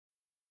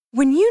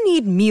When you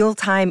need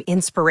mealtime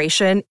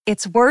inspiration,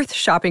 it's worth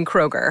shopping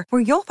Kroger,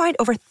 where you'll find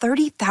over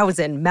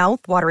 30,000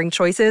 mouth-watering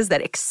choices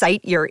that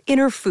excite your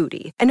inner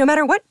foodie. And no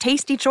matter what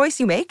tasty choice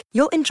you make,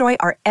 you'll enjoy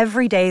our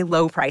everyday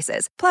low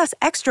prices, plus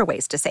extra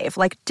ways to save,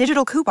 like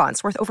digital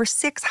coupons worth over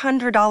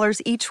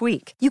 $600 each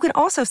week. You can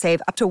also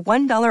save up to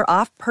 $1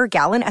 off per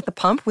gallon at the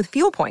pump with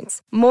fuel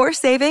points. More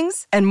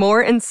savings and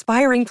more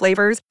inspiring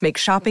flavors make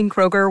shopping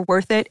Kroger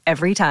worth it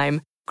every time.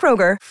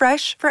 Kroger,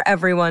 fresh for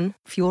everyone.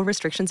 Fuel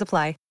restrictions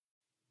apply.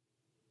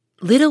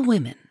 Little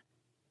Women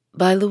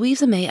by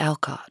Louisa May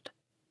Alcott.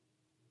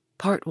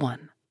 Part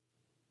 1.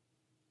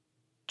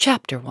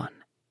 Chapter 1.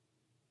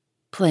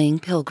 Playing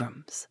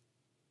Pilgrims.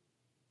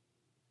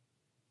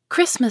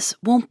 "Christmas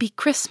won't be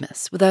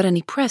Christmas without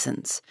any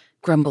presents,"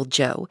 grumbled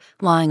Jo,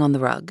 lying on the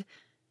rug.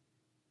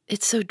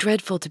 "It's so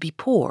dreadful to be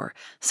poor,"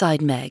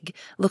 sighed Meg,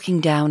 looking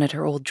down at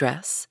her old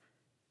dress.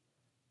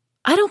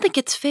 "I don't think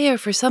it's fair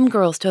for some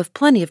girls to have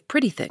plenty of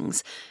pretty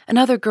things, and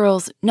other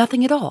girls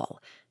nothing at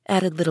all,"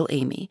 added little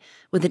Amy,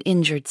 with an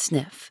injured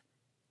sniff.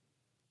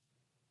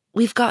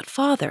 "We've got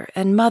Father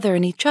and Mother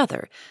and each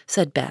other,"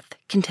 said Beth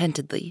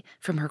contentedly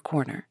from her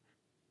corner.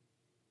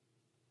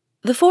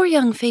 The 4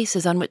 young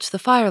faces on which the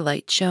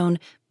firelight shone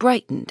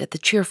brightened at the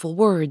cheerful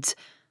words,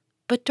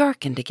 but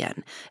darkened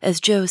again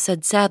as Jo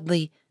said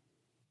sadly,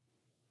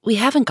 "We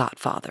haven't got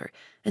Father,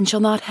 and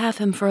shall not have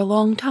him for a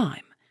long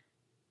time."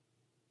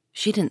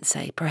 She didn't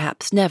say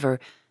perhaps never,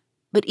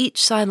 but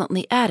each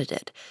silently added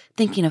it,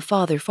 thinking of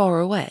Father far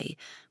away,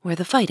 where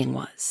the fighting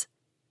was.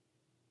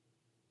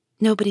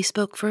 Nobody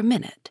spoke for a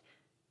minute.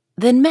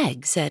 Then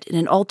Meg said in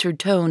an altered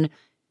tone,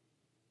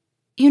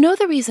 "You know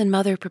the reason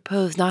Mother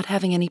proposed not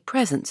having any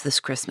presents this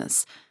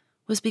Christmas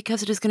was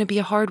because it is going to be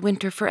a hard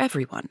winter for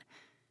everyone.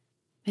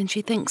 And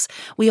she thinks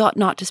we ought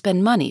not to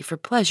spend money for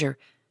pleasure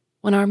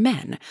when our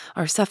men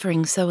are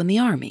suffering so in the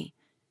army.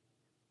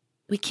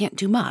 We can't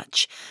do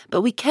much,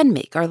 but we can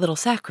make our little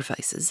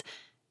sacrifices,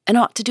 and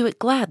ought to do it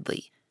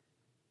gladly.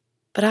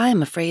 But I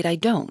am afraid I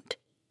don't."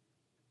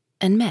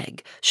 And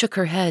Meg shook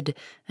her head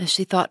as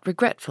she thought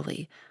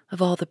regretfully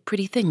of all the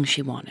pretty things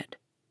she wanted.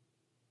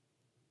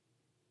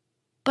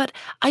 "But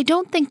I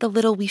don't think the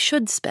little we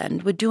should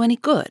spend would do any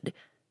good.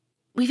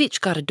 We've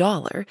each got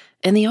 $1,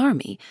 and the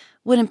army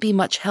wouldn't be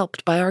much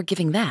helped by our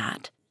giving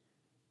that.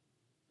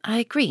 I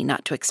agree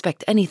not to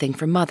expect anything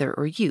from Mother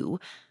or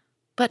you,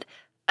 but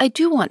I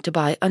do want to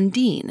buy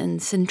Undine and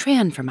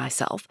Cintran for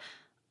myself.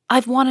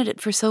 I've wanted it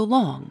for so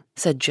long,"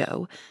 said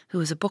Jo, who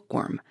was a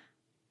bookworm.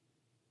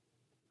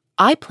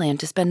 "I plan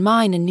to spend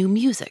mine in new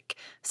music,"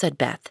 said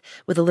Beth,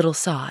 with a little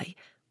sigh,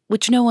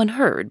 which no one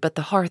heard but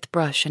the hearth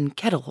brush and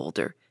kettle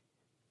holder.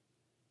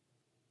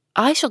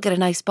 "I shall get a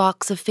nice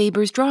box of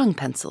Faber's drawing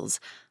pencils.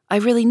 I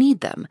really need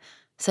them,"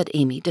 said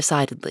Amy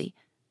decidedly.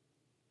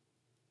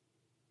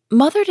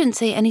 "Mother didn't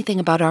say anything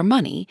about our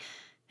money,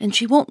 and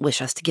she won't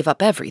wish us to give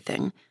up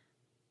everything.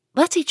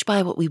 Let's each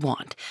buy what we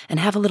want and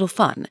have a little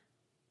fun.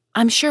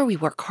 I'm sure we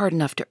work hard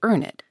enough to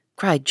earn it,"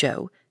 cried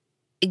Jo,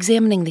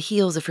 examining the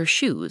heels of her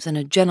shoes in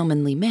a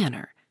gentlemanly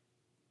manner.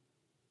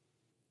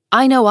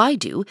 "I know I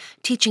do,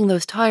 teaching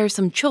those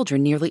tiresome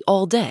children nearly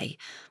all day,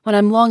 when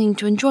I'm longing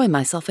to enjoy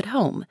myself at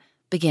home,"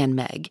 began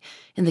Meg,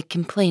 in the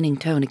complaining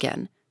tone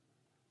again.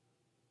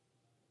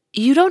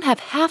 "You don't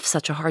have half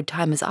such a hard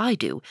time as I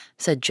do,"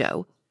 said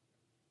Jo.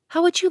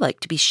 "How would you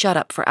like to be shut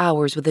up for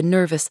hours with a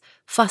nervous,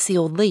 fussy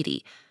old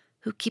lady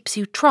who keeps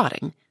you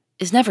trotting,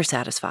 is never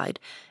satisfied,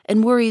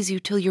 and worries you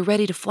till you're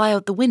ready to fly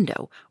out the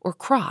window or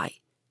cry?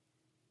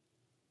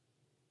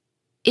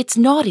 It's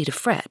naughty to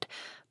fret,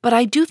 but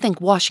I do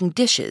think washing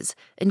dishes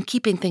and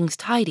keeping things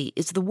tidy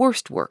is the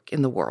worst work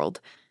in the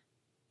world.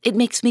 It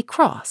makes me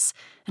cross,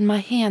 and my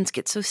hands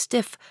get so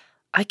stiff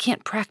I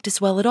can't practice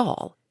well at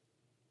all."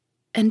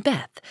 And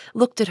Beth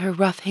looked at her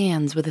rough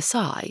hands with a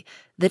sigh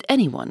that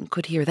anyone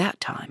could hear that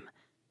time.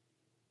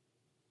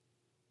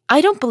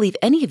 "I don't believe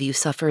any of you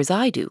suffer as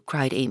I do,"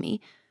 cried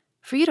Amy,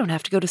 "for you don't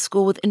have to go to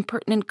school with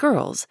impertinent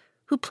girls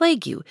who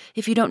plague you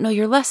if you don't know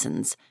your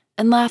lessons,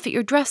 and laugh at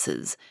your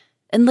dresses,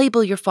 and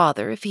label your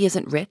father if he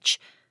isn't rich,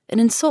 and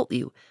insult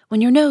you when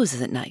your nose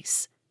isn't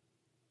nice."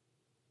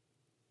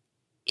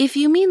 "If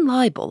you mean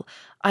libel,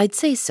 I'd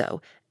say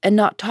so, and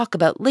not talk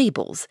about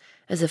labels,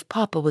 as if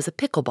Papa was a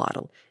pickle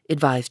bottle,"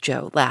 advised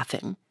Jo,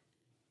 laughing.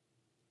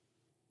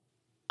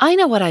 "I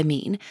know what I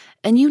mean,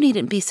 and you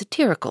needn't be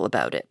satirical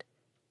about it.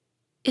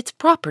 It's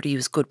proper to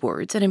use good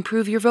words and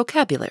improve your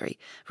vocabulary,"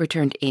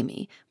 returned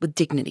Amy, with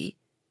dignity.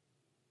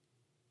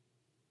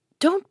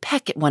 "Don't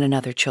peck at one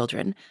another,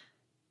 children.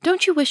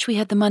 Don't you wish we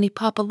had the money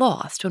Papa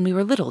lost when we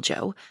were little,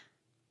 Jo?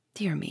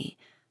 Dear me,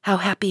 how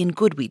happy and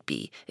good we'd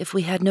be if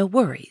we had no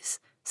worries,"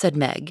 said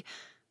Meg,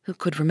 who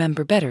could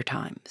remember better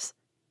times.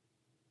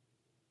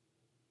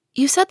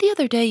 "You said the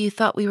other day you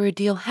thought we were a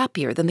deal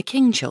happier than the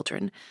King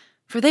children,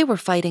 for they were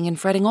fighting and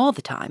fretting all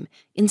the time,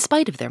 in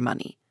spite of their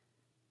money."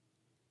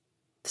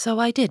 "So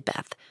I did,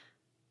 Beth.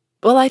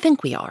 Well, I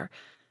think we are,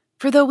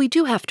 for though we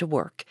do have to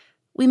work,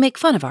 we make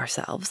fun of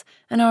ourselves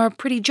and are a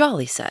pretty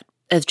jolly set,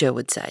 as Jo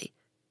would say."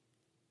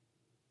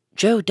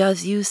 "Jo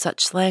does use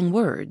such slang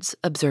words,"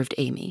 observed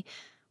Amy,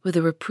 with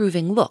a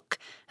reproving look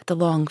at the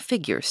long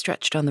figure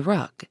stretched on the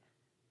rug.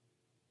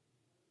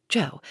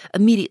 Jo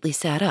immediately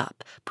sat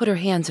up, put her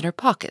hands in her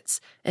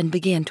pockets, and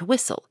began to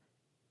whistle.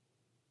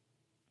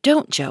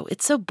 "Don't, Jo,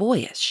 it's so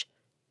boyish."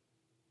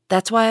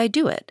 "That's why I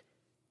do it.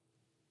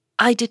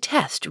 I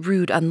detest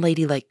rude,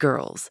 unladylike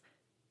girls.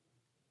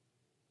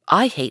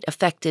 I hate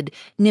affected,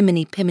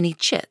 niminy-piminy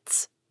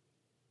chits."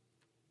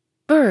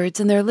 "Birds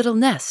in their little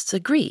nests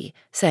agree,"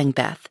 sang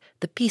Beth,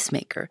 the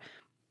peacemaker,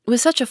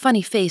 with such a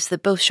funny face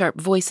that both sharp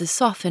voices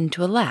softened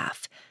to a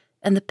laugh,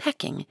 and the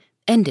pecking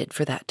ended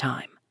for that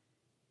time.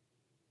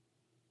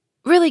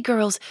 "Really,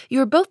 girls, you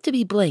are both to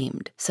be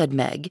blamed," said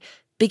Meg,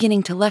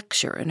 beginning to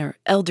lecture in her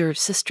elder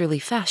sisterly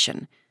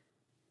fashion.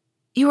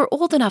 "You are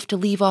old enough to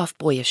leave off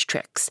boyish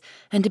tricks,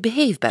 and to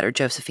behave better,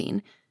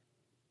 Josephine.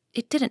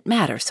 It didn't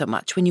matter so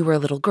much when you were a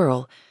little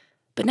girl,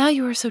 but now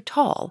you are so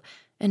tall,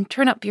 and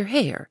turn up your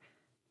hair.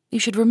 You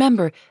should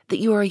remember that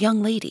you are a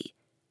young lady."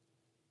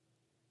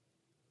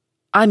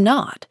 "I'm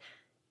not,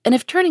 and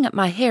if turning up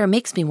my hair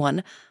makes me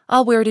one,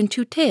 I'll wear it in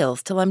 2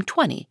 tails till I'm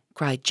 20,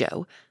 cried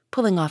Jo,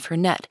 pulling off her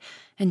net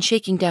and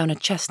shaking down a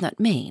chestnut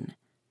mane.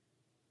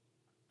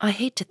 "I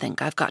hate to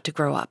think I've got to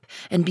grow up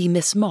and be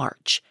Miss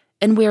March,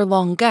 and wear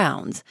long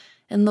gowns,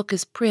 and look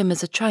as prim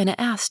as a China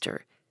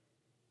Aster.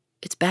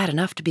 It's bad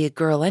enough to be a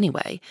girl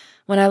anyway,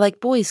 when I like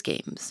boys'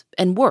 games,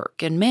 and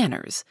work, and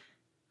manners.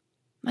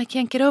 I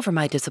can't get over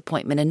my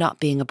disappointment in not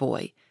being a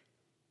boy,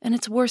 and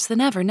it's worse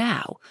than ever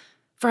now,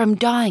 for I'm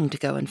dying to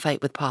go and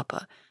fight with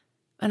Papa,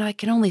 and I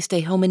can only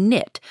stay home and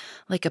knit,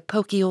 like a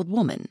poky old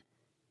woman."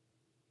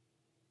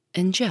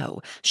 And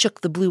Jo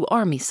shook the blue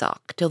army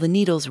sock till the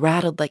needles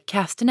rattled like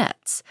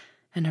castanets,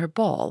 and her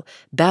ball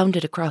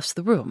bounded across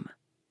the room.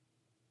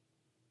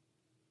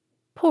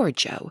 "Poor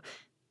Jo.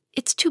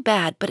 It's too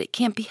bad, but it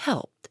can't be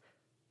helped.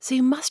 So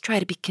you must try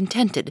to be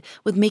contented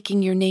with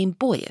making your name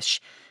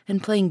boyish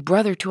and playing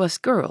brother to us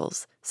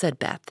girls," said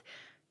Beth,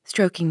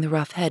 stroking the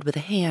rough head with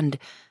a hand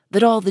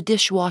that all the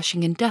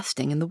dishwashing and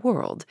dusting in the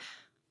world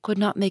could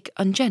not make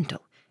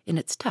ungentle in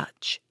its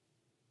touch.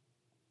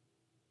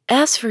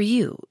 "As for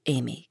you,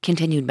 Amy,"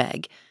 continued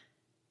Meg,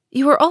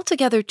 "you are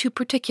altogether too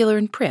particular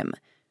and prim.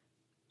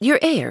 Your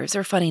airs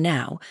are funny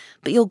now,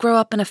 but you'll grow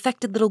up an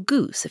affected little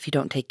goose if you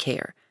don't take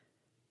care.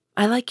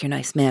 I like your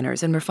nice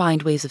manners and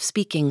refined ways of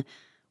speaking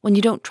when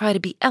you don't try to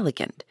be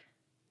elegant.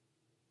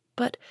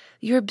 But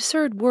your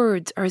absurd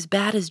words are as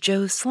bad as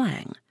Jo's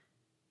slang."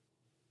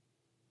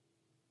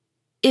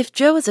 "If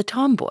Jo is a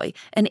tomboy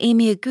and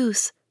Amy a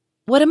goose,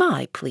 what am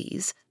I,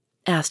 please?"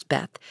 asked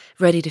Beth,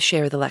 ready to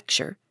share the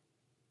lecture.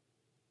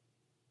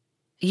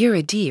 "You're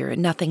a dear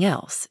and nothing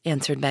else,"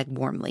 answered Meg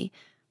warmly,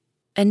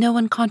 and no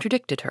one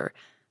contradicted her,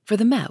 for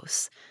the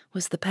mouse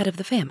was the pet of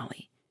the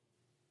family.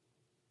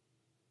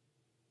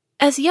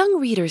 As young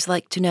readers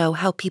like to know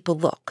how people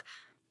look,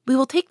 we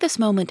will take this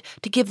moment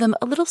to give them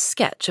a little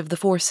sketch of the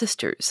 4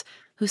 sisters,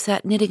 who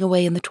sat knitting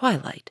away in the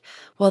twilight,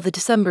 while the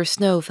December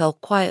snow fell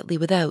quietly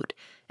without,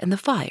 and the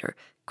fire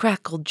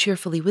crackled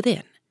cheerfully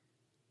within.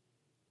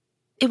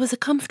 It was a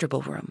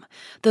comfortable room,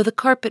 though the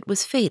carpet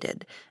was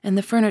faded and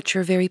the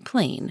furniture very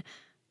plain,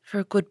 for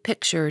a good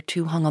picture or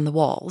 2 hung on the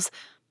walls.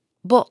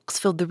 Books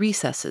filled the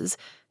recesses,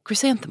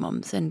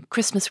 chrysanthemums and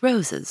Christmas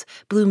roses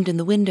bloomed in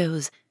the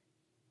windows,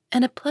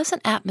 and a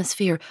pleasant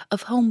atmosphere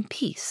of home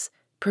peace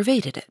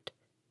pervaded it.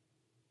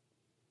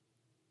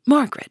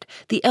 Margaret,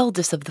 the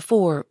eldest of the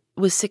 4,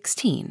 was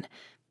 16,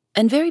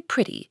 and very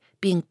pretty,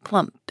 being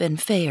plump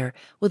and fair,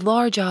 with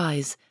large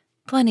eyes,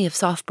 plenty of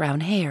soft brown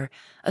hair,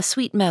 a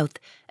sweet mouth,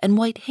 and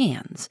white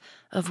hands,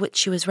 of which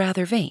she was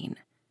rather vain.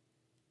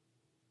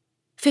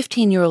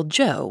 15-year-old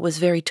Jo was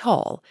very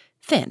tall,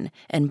 thin,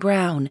 and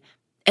brown,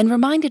 and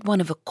reminded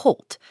one of a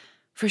colt,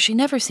 for she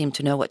never seemed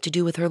to know what to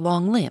do with her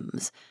long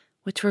limbs,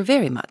 which were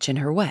very much in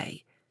her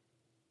way.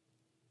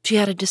 She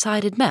had a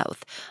decided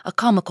mouth, a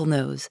comical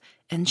nose,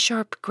 and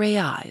sharp gray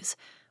eyes,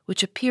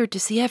 which appeared to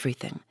see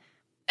everything,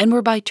 and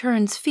were by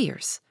turns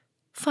fierce,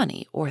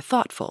 funny, or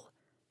thoughtful.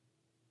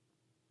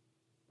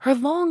 Her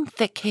long,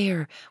 thick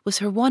hair was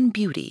her one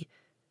beauty,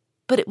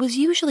 but it was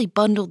usually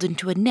bundled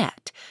into a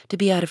net to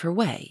be out of her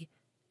way.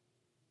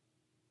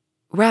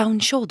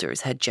 Round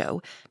shoulders had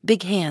Jo,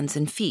 big hands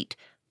and feet,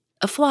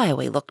 a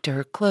flyaway look to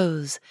her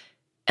clothes,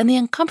 and the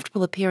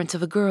uncomfortable appearance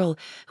of a girl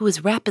who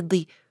was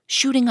rapidly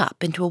shooting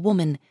up into a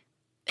woman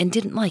and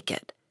didn't like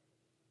it.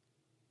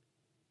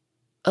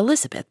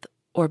 Elizabeth,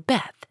 or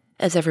Beth,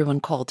 as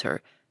everyone called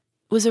her,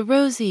 was a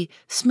rosy,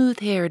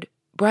 smooth-haired,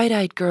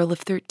 bright-eyed girl of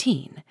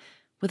 13,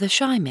 with a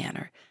shy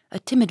manner, a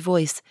timid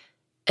voice,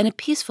 and a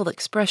peaceful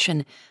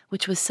expression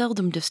which was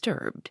seldom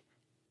disturbed.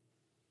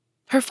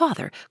 Her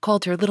father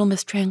called her Little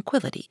Miss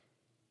Tranquillity,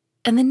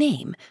 and the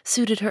name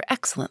suited her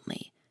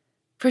excellently,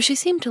 for she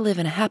seemed to live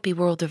in a happy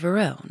world of her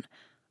own,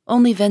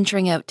 only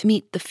venturing out to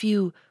meet the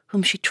few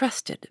whom she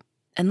trusted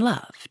and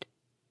loved.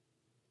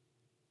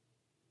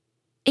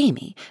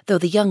 Amy, though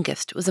the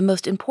youngest, was a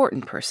most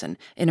important person,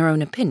 in her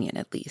own opinion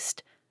at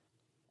least.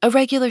 A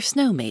regular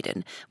snow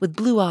maiden, with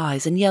blue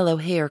eyes and yellow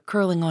hair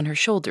curling on her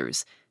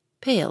shoulders,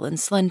 pale and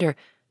slender,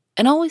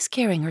 and always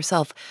carrying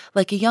herself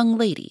like a young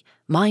lady,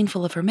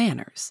 mindful of her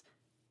manners.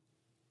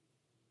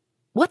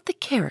 What the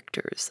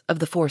characters of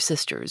the four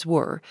sisters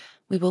were,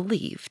 we will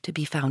leave to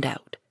be found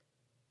out.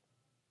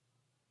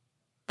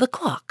 The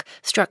clock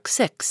struck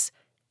 6,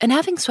 and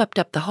having swept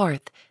up the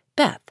hearth,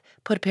 Beth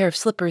put a pair of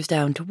slippers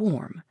down to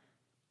warm.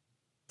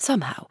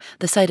 Somehow,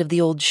 the sight of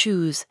the old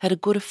shoes had a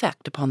good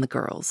effect upon the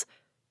girls,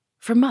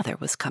 for Mother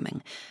was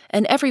coming,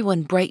 and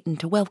everyone brightened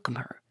to welcome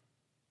her.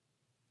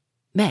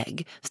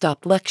 Meg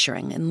stopped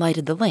lecturing and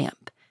lighted the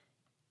lamp.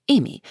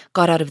 Amy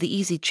got out of the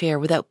easy chair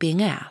without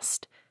being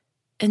asked,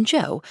 and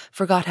Jo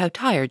forgot how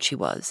tired she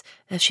was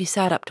as she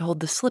sat up to hold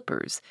the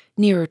slippers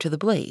nearer to the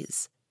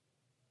blaze.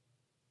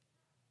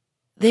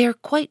 "They are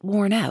quite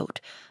worn out.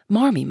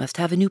 Marmee must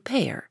have a new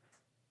pair."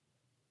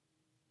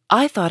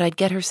 "I thought I'd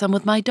get her some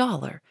with my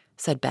dollar,"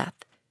 said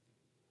Beth.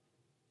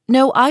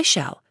 "No, I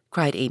shall,"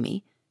 cried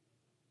Amy.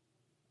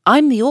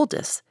 "I'm the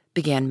oldest,"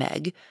 began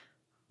Meg,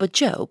 but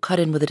Jo cut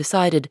in with a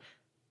decided,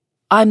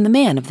 "I'm the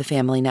man of the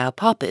family now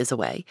Papa is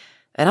away,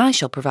 and I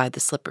shall provide the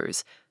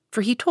slippers,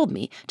 for he told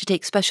me to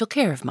take special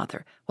care of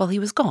Mother while he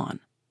was gone."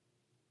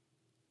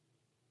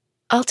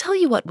 "I'll tell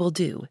you what we'll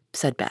do,"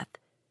 said Beth.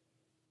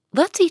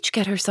 "Let's each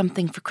get her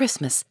something for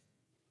Christmas,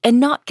 and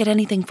not get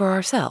anything for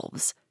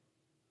ourselves."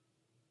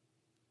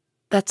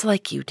 "That's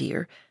like you,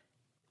 dear.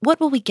 What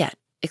will we get?"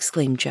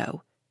 exclaimed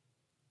Jo.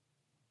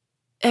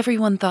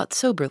 Everyone thought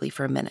soberly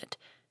for a minute.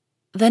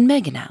 Then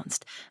Meg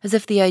announced, as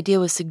if the idea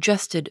was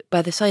suggested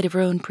by the sight of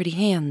her own pretty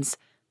hands,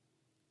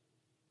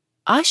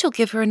 "I shall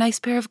give her a nice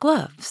pair of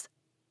gloves."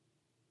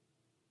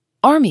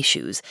 "Army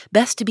shoes,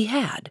 best to be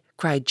had,"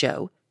 cried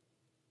Jo.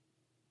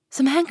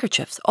 "Some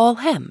handkerchiefs, all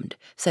hemmed,"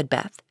 said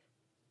Beth.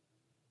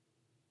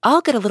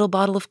 "I'll get a little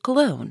bottle of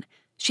cologne.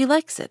 She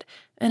likes it,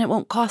 and it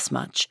won't cost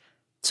much,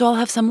 so I'll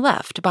have some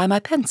left to buy my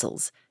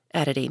pencils,"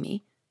 added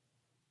Amy.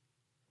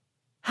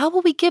 "How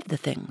will we give the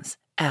things?"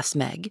 asked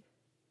Meg.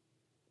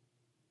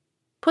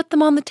 "Put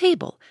them on the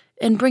table,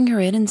 and bring her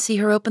in and see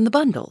her open the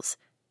bundles.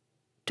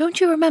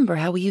 Don't you remember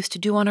how we used to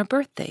do on our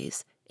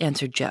birthdays?"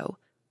 answered Jo.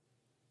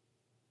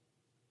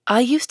 "I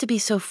used to be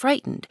so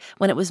frightened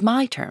when it was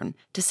my turn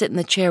to sit in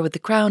the chair with the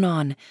crown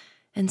on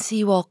and see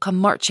you all come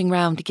marching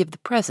round to give the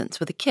presents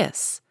with a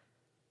kiss.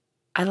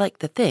 I liked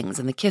the things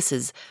and the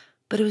kisses,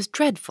 but it was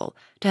dreadful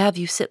to have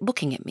you sit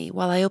looking at me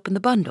while I opened the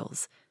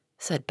bundles,"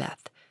 said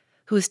Beth,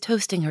 who was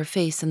toasting her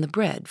face and the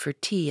bread for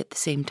tea at the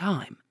same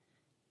time.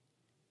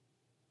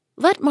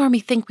 "Let Marmee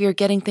think we are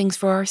getting things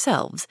for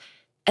ourselves,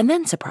 and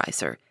then surprise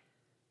her.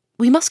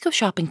 We must go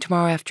shopping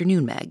tomorrow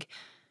afternoon, Meg.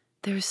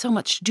 There is so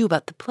much to do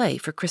about the play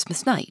for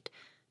Christmas night,"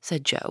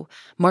 said Jo,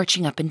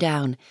 marching up and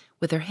down,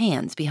 with her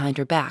hands behind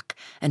her back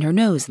and her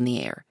nose in the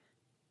air.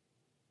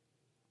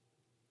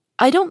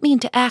 "I don't mean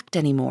to act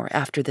any more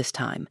after this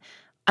time.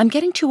 I'm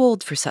getting too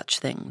old for such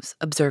things,"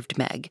 observed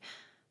Meg,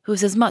 who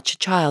was as much a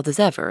child as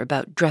ever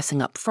about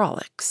dressing up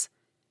frolics.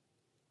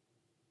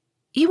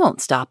 "You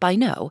won't stop, I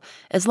know,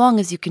 as long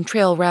as you can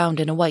trail round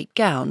in a white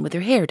gown with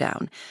your hair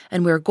down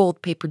and wear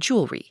gold-paper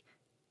jewelry.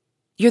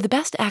 You're the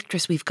best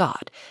actress we've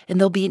got, and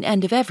there'll be an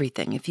end of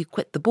everything if you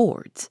quit the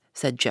boards,"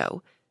 said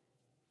Jo.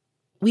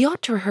 "We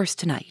ought to rehearse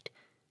tonight.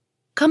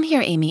 Come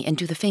here, Amy, and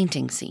do the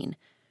fainting scene,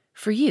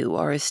 for you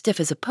are as stiff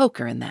as a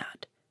poker in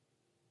that."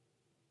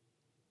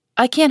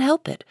 "I can't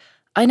help it.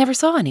 I never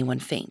saw anyone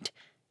faint,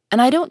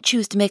 and I don't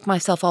choose to make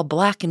myself all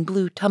black and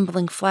blue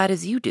tumbling flat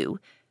as you do.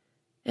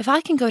 If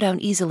I can go down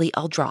easily,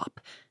 I'll drop.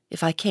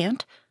 If I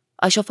can't,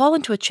 I shall fall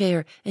into a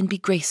chair and be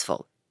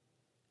graceful."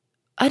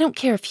 "I don't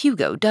care if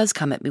Hugo does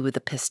come at me with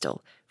a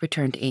pistol,"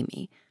 returned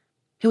Amy,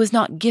 who was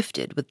not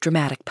gifted with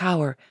dramatic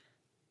power,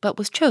 but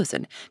was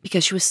chosen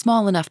because she was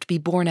small enough to be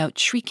borne out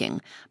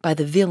shrieking by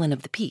the villain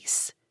of the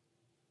piece.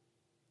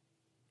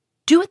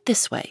 "Do it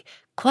this way.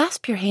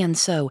 Clasp your hands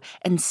so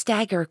and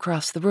stagger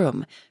across the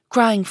room,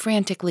 crying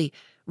frantically,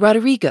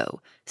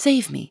 'Roderigo,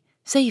 save me,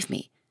 save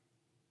me.'"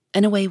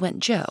 And away went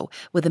Jo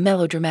with a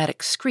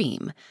melodramatic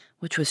scream,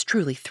 which was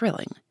truly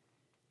thrilling.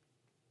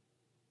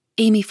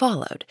 Amy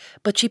followed,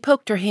 but she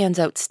poked her hands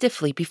out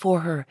stiffly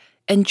before her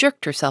and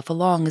jerked herself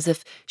along as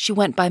if she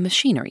went by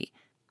machinery,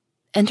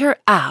 and her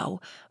 "ow"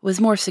 was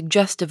more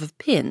suggestive of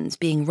pins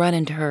being run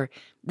into her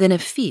than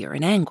of fear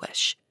and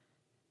anguish.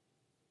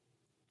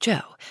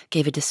 Jo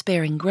gave a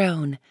despairing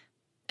groan,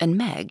 and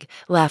Meg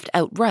laughed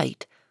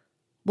outright,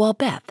 while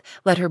Beth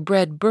let her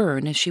bread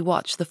burn as she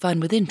watched the fun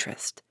with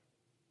interest.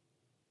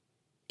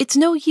 "It's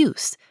no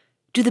use.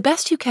 Do the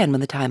best you can when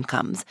the time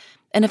comes,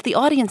 and if the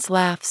audience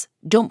laughs,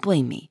 don't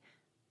blame me.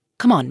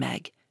 Come on,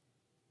 Meg."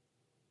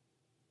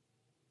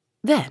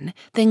 Then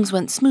things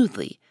went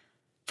smoothly,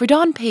 for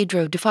Don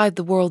Pedro defied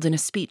the world in a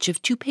speech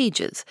of 2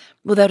 pages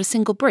without a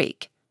single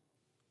break.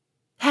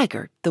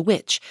 Haggart, the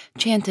witch,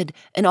 chanted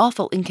an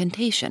awful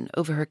incantation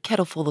over her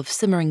kettleful of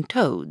simmering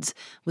toads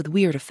with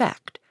weird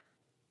effect.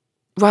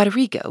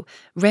 Roderigo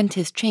rent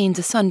his chains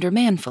asunder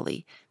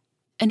manfully,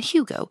 and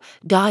Hugo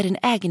died in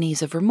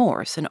agonies of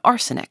remorse and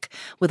arsenic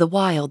with a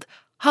wild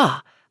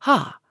 "ha,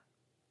 ha."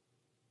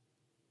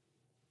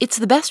 "It's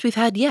the best we've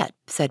had yet,"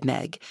 said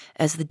Meg,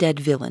 as the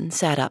dead villain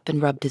sat up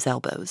and rubbed his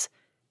elbows.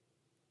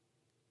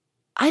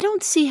 "I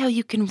don't see how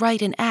you can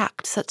write and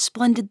act such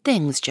splendid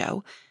things,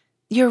 Joe.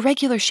 You're a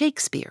regular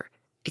Shakespeare,"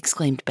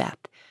 exclaimed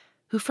Beth,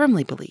 who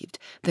firmly believed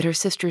that her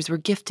sisters were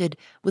gifted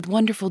with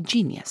wonderful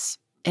genius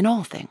in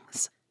all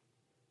things.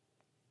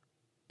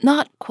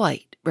 "Not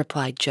quite,"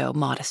 replied Joe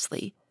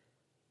modestly.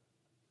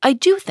 "I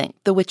do think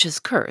The Witch's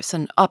Curse,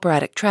 an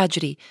operatic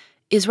tragedy,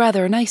 is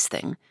rather a nice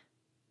thing.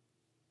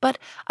 But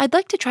I'd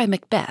like to try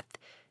Macbeth,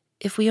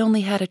 if we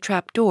only had a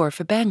trap door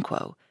for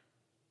Banquo.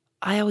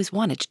 I always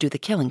wanted to do the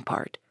killing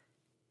part."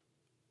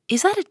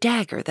 "Is that a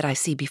dagger that I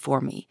see before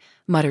me?"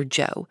 muttered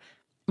Joe,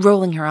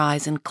 rolling her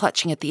eyes and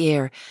clutching at the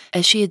air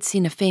as she had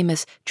seen a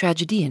famous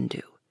tragedian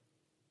do.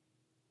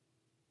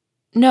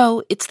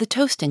 "No, it's the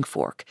toasting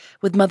fork,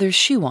 with Mother's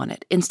shoe on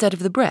it instead of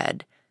the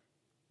bread."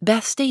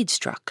 "Beth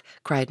stage-struck,"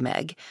 cried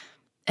Meg,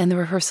 and the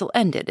rehearsal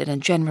ended in a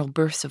general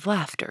burst of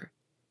laughter.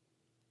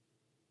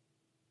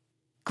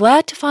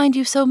 "Glad to find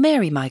you so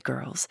merry, my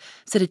girls,"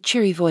 said a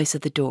cheery voice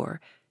at the door,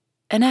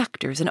 and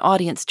actors and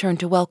audience turned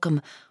to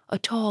welcome a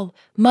tall,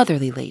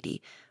 motherly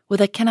lady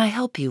with a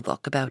can-I-help-you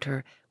look about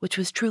her which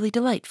was truly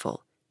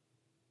delightful.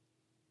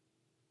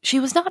 She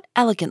was not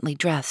elegantly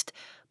dressed,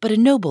 but a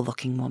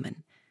noble-looking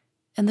woman,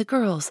 and the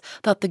girls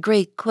thought the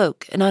grey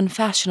cloak and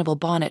unfashionable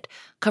bonnet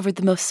covered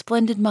the most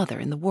splendid mother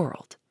in the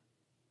world.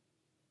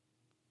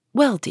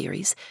 "Well,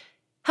 dearies,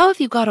 how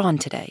have you got on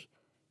today?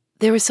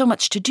 There was so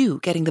much to do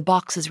getting the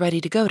boxes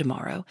ready to go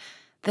tomorrow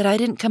that I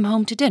didn't come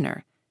home to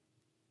dinner.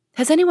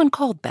 Has anyone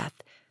called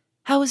Beth?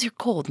 How is your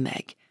cold,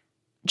 Meg?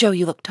 Joe,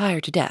 you look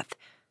tired to death.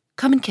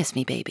 Come and kiss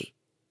me, baby."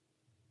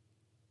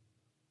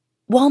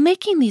 While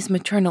making these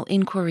maternal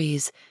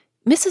inquiries,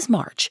 Mrs.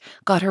 March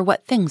got her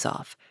wet things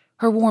off,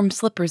 her warm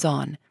slippers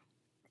on,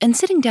 and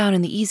sitting down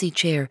in the easy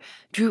chair,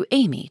 drew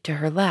Amy to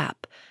her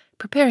lap,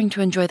 preparing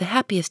to enjoy the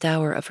happiest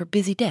hour of her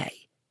busy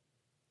day.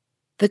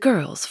 The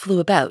girls flew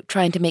about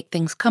trying to make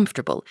things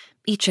comfortable,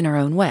 each in her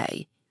own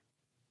way.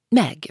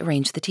 Meg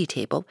arranged the tea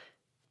table.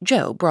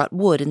 Joe brought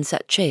wood and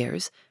set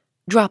chairs,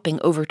 dropping,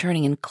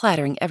 overturning, and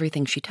clattering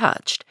everything she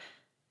touched.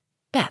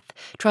 Beth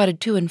trotted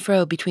to and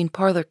fro between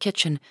parlor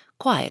kitchen,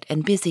 quiet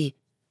and busy,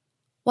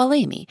 while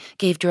Amy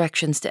gave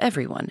directions to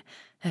everyone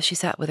as she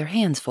sat with her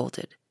hands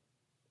folded.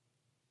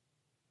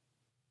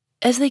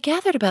 As they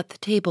gathered about the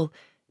table,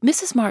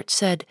 Mrs. March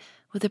said,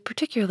 with a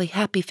particularly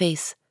happy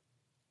face,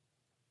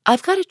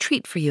 "I've got a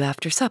treat for you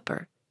after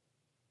supper."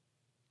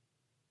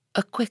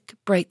 A quick,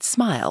 bright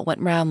smile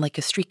went round like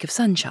a streak of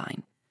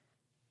sunshine.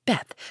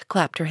 Beth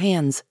clapped her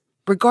hands,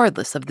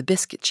 regardless of the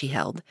biscuit she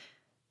held,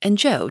 and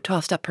Joe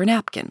tossed up her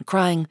napkin,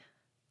 crying,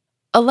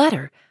 "A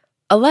letter!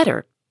 A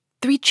letter!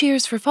 3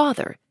 cheers for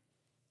Father!"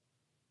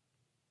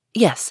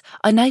 "Yes,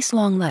 a nice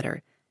long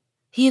letter.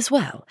 He is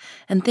well,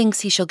 and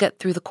thinks he shall get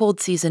through the cold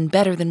season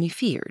better than we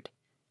feared.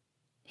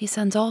 He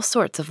sends all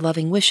sorts of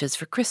loving wishes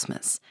for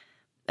Christmas,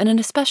 and an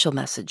especial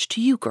message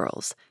to you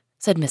girls,"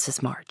 said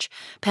Mrs. March,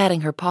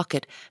 patting her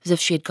pocket as if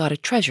she had got a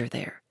treasure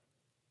there.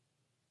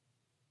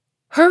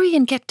 "Hurry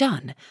and get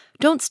done.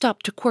 Don't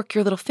stop to quirk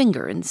your little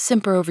finger and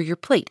simper over your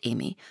plate,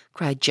 Amy,"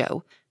 cried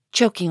Joe,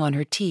 choking on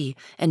her tea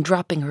and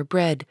dropping her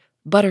bread,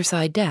 butter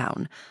side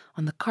down,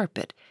 on the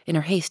carpet in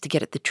her haste to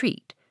get at the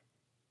treat.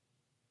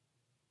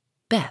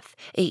 Beth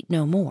ate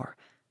no more,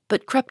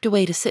 but crept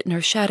away to sit in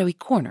her shadowy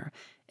corner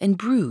and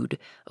brood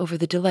over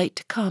the delight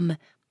to come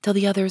till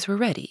the others were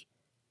ready.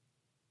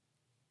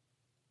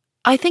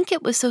 "I think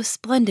it was so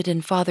splendid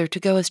in Father to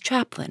go as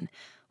chaplain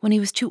when he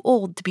was too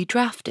old to be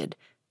drafted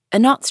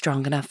and not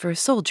strong enough for a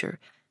soldier,"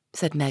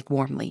 said Meg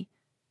warmly.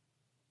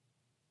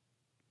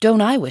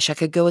 "Don't I wish I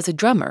could go as a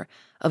drummer,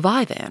 a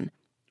Vivan,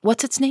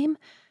 what's its name?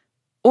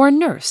 Or a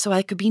nurse so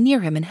I could be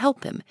near him and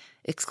help him,"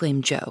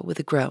 exclaimed Joe with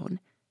a groan.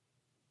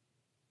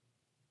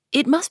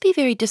 "It must be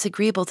very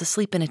disagreeable to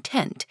sleep in a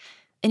tent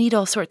and eat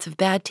all sorts of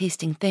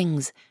bad-tasting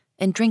things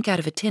and drink out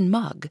of a tin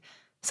mug,"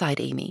 sighed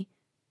Amy.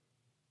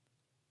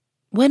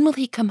 "When will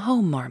he come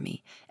home,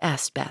 Marmee?"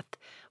 asked Beth,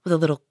 with a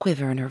little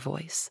quiver in her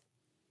voice.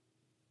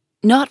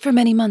 "Not for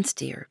many months,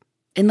 dear,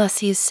 unless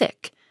he is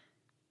sick.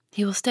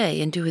 He will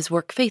stay and do his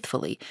work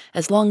faithfully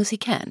as long as he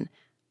can,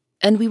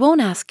 and we won't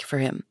ask for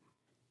him,"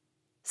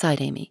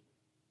 sighed Amy.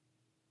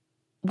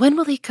 "When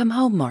will he come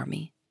home,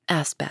 Marmee?"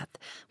 asked Beth,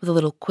 with a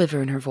little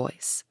quiver in her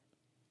voice.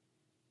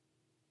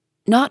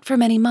 "Not for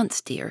many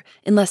months, dear,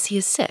 unless he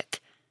is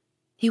sick.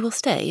 He will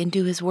stay and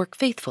do his work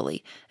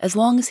faithfully as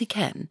long as he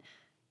can,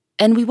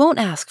 and we won't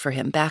ask for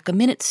him back a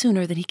minute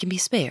sooner than he can be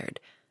spared.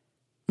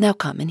 Now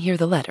come and hear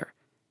the letter."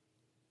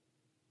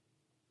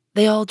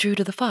 They all drew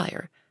to the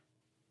fire,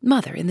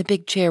 Mother in the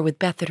big chair with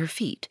Beth at her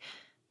feet,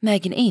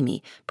 Meg and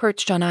Amy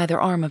perched on either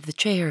arm of the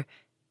chair,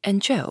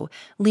 and Joe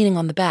leaning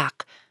on the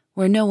back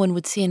where no one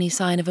would see any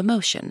sign of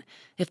emotion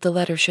if the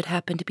letter should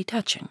happen to be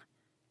touching.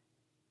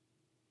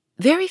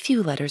 Very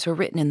few letters were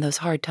written in those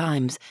hard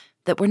times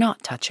that were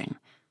not touching,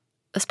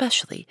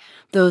 especially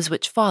those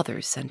which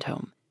fathers sent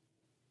home.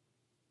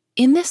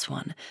 In this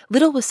one,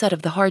 little was said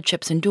of the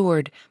hardships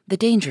endured, the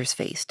dangers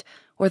faced,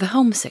 or the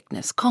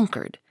homesickness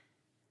conquered.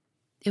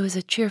 It was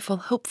a cheerful,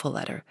 hopeful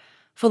letter,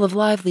 full of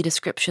lively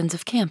descriptions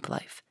of camp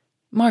life,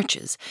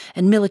 marches,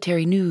 and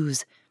military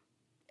news,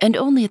 and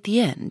only at the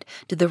end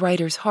did the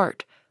writer's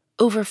heart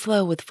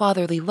overflow with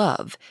fatherly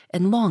love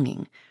and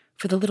longing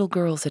for the little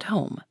girls at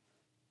home.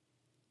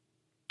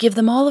 Give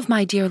them all of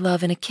my dear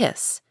love and a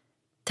kiss.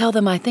 Tell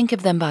them I think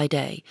of them by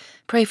day,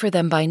 pray for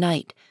them by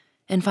night,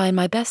 and find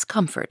my best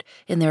comfort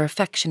in their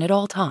affection at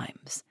all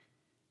times.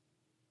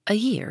 A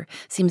year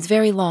seems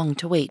very long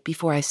to wait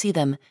before I see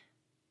them,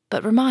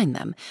 but remind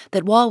them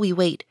that while we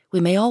wait, we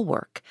may all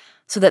work,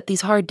 so that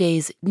these hard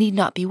days need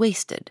not be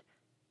wasted.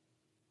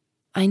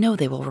 I know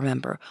they will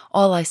remember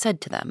all I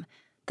said to them,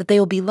 that they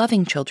will be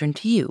loving children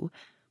to you,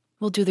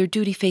 will do their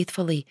duty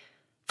faithfully,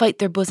 fight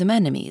their bosom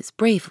enemies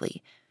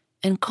bravely,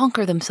 and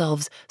conquer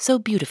themselves so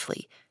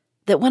beautifully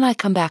that when I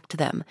come back to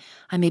them,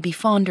 I may be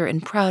fonder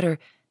and prouder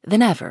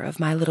than ever of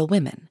my little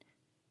women.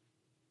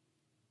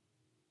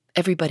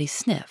 Everybody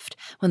sniffed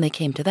when they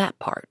came to that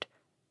part.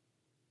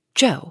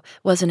 Jo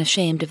wasn't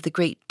ashamed of the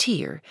great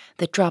tear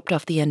that dropped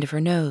off the end of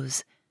her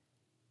nose,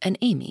 and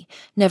Amy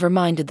never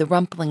minded the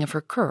rumpling of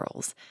her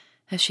curls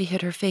as she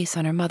hid her face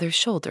on her mother's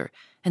shoulder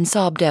and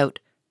sobbed out,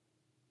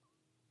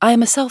 "I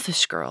am a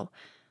selfish girl,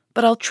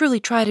 but I'll truly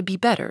try to be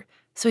better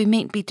so he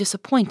mayn't be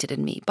disappointed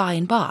in me by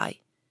and by."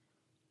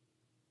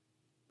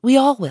 "We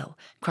all will,"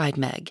 cried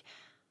Meg.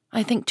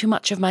 "I think too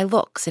much of my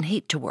looks and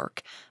hate to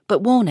work,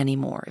 but won't any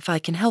more if I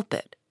can help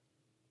it.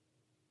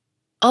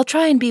 I'll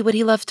try and be what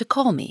he loves to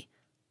call me,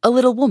 a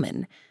little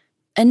woman,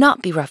 and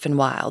not be rough and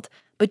wild,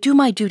 but do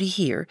my duty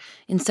here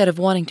instead of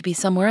wanting to be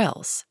somewhere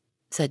else,"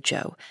 said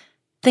Jo,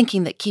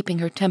 thinking that keeping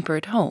her temper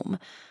at home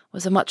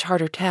was a much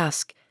harder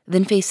task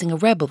than facing a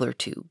rebel or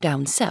two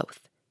down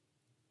south.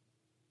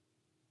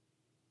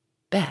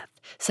 Beth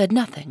said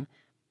nothing,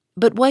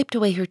 but wiped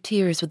away her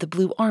tears with the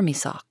blue army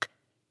sock,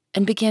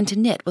 and began to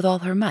knit with all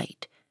her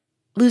might,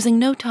 losing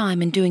no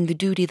time in doing the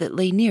duty that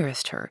lay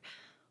nearest her,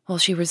 while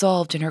she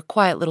resolved in her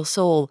quiet little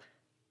soul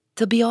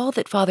to be all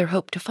that father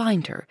hoped to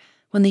find her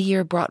when the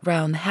year brought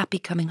round the happy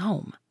coming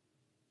home.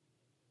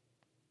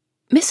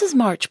 Mrs.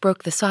 March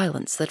broke the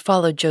silence that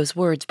followed Jo's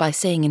words by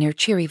saying in her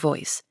cheery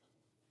voice,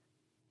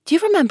 "Do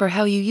you remember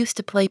how you used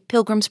to play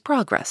Pilgrim's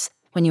Progress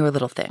when you were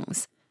little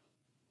things?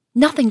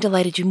 Nothing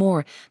delighted you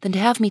more than to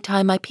have me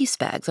tie my piece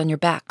bags on your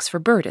backs for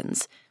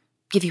burdens,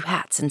 give you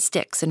hats and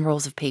sticks and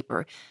rolls of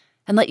paper,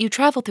 and let you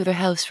travel through the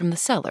house from the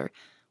cellar,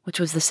 which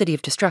was the city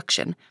of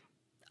destruction,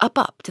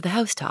 up to the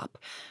housetop,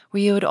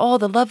 where you had all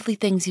the lovely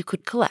things you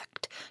could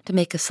collect to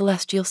make a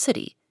celestial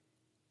city.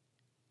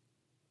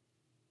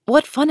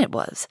 What fun it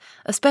was,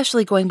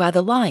 especially going by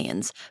the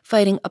lions,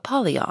 fighting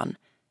Apollyon,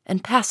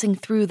 and passing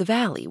through the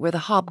valley where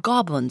the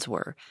hobgoblins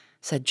were,"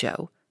 said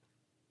Jo.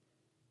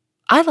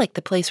 "I liked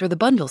the place where the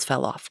bundles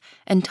fell off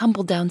and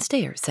tumbled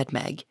downstairs," said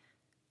Meg.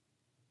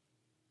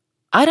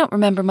 "I don't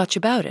remember much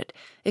about it,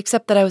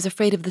 except that I was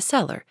afraid of the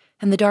cellar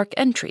and the dark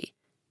entry,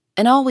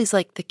 and always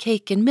liked the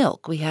cake and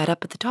milk we had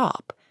up at the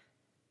top.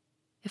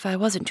 If I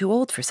wasn't too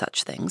old for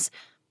such things,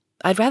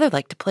 I'd rather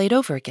like to play it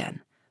over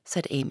again,"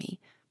 said Amy,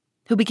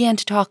 who began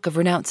to talk of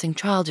renouncing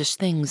childish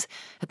things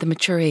at the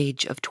mature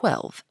age of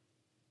 12.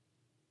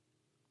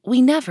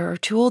 "We never are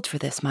too old for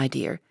this, my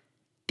dear,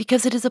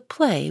 because it is a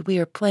play we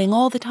are playing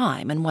all the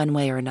time in one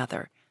way or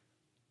another.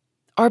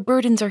 Our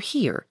burdens are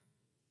here,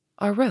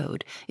 our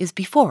road is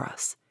before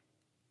us,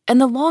 and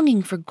the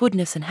longing for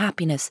goodness and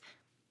happiness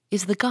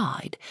is the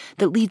guide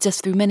that leads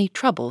us through many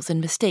troubles and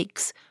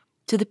mistakes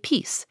to the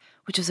peace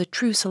which is a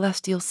true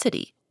celestial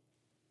city.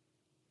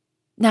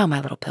 Now, my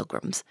little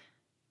pilgrims,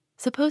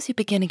 suppose you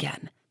begin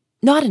again,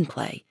 not in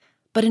play,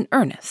 but in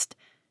earnest,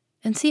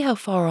 and see how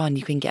far on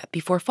you can get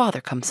before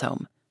father comes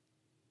home."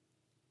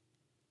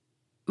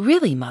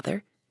 "Really,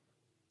 Mother?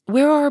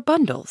 Where are our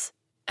bundles?"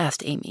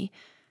 asked Amy,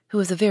 who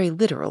was a very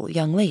literal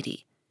young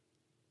lady.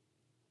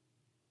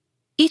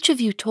 "Each of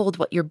you told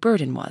what your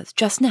burden was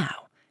just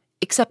now,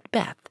 except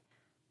Beth.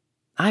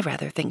 I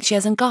rather think she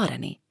hasn't got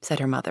any," said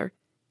her mother.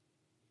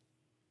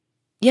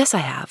 "Yes, I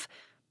have.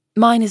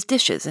 Mine is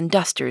dishes and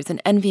dusters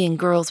and envying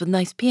girls with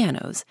nice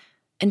pianos,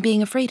 and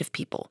being afraid of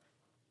people."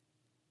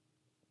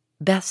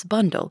 Beth's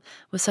bundle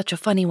was such a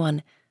funny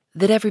one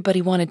that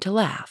everybody wanted to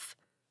laugh,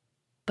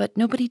 but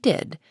nobody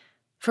did,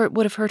 for it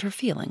would have hurt her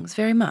feelings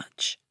very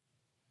much.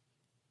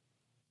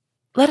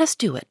 "Let us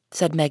do it,"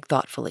 said Meg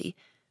thoughtfully.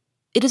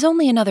 "It is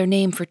only another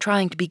name for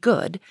trying to be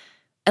good,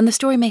 and the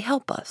story may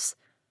help us,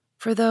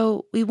 for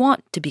though we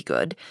want to be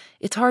good,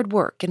 it's hard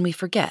work and we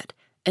forget,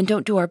 and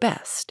don't do our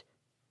best.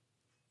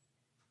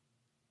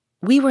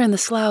 We were in the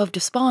Slough of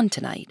Despond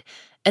tonight,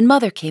 and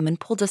Mother came and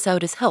pulled us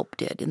out as Help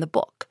did in the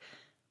book.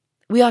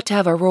 We ought to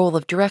have our role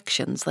of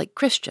directions like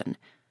Christian.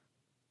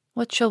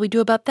 What shall we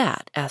do about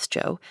that?" asked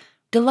Jo,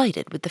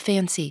 delighted with the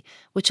fancy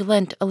which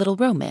lent a little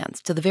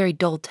romance to the very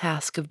dull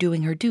task of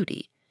doing her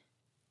duty.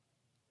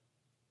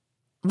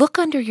 "Look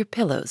under your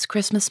pillows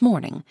Christmas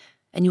morning,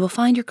 and you will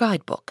find your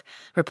guidebook,"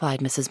 replied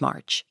Mrs.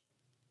 March.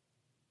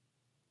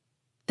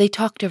 They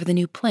talked over the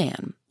new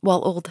plan,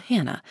 while old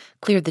Hannah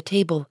cleared the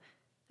table.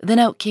 Then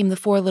out came the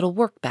 4 little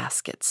work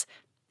baskets,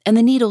 and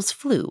the needles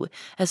flew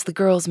as the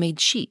girls made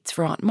sheets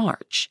for Aunt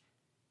March.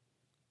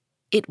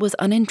 It was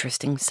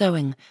uninteresting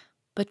sewing,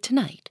 but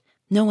tonight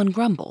no one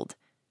grumbled.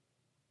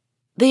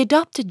 They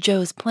adopted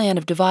Joe's plan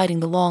of dividing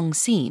the long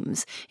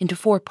seams into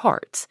 4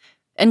 parts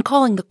and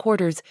calling the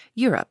quarters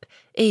Europe,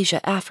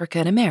 Asia, Africa,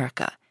 and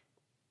America,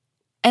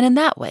 and in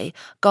that way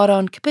got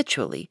on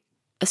capitually,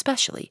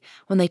 especially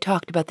when they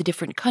talked about the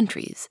different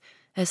countries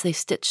as they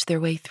stitched their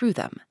way through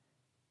them.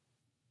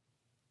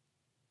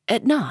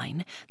 At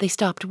 9, they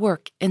stopped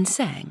work and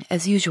sang,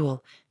 as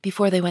usual,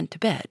 before they went to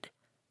bed.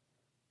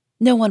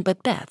 No one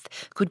but Beth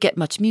could get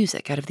much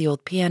music out of the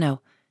old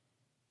piano,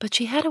 but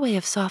she had a way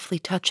of softly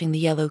touching the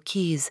yellow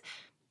keys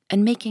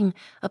and making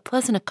a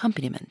pleasant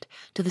accompaniment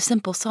to the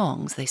simple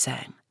songs they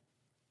sang.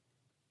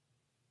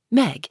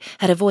 Meg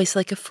had a voice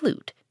like a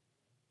flute,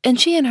 and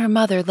she and her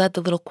mother led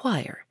the little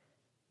choir.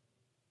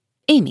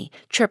 Amy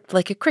chirped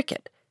like a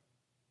cricket,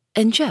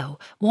 and Jo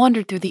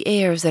wandered through the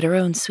airs at her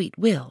own sweet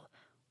will,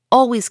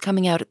 always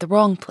coming out at the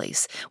wrong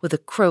place with a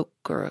croak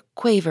or a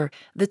quaver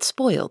that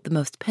spoiled the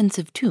most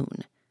pensive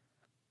tune.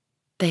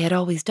 They had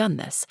always done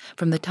this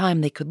from the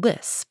time they could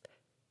lisp.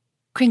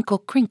 Crinkle,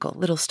 crinkle,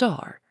 little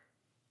star.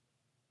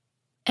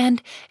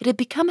 And it had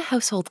become a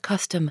household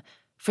custom,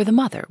 for the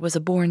mother was a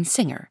born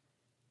singer.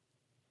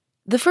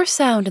 The first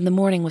sound in the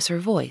morning was her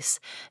voice,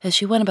 as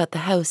she went about the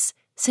house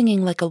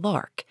singing like a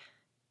lark,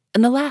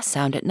 and the last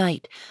sound at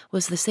night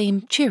was the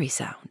same cheery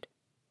sound.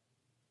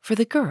 For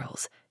the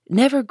girls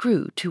never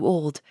grew too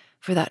old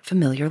for that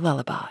familiar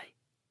lullaby.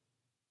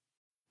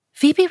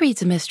 Phoebe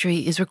Reads a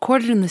Mystery is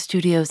recorded in the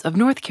studios of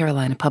North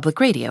Carolina Public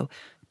Radio,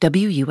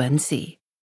 WUNC.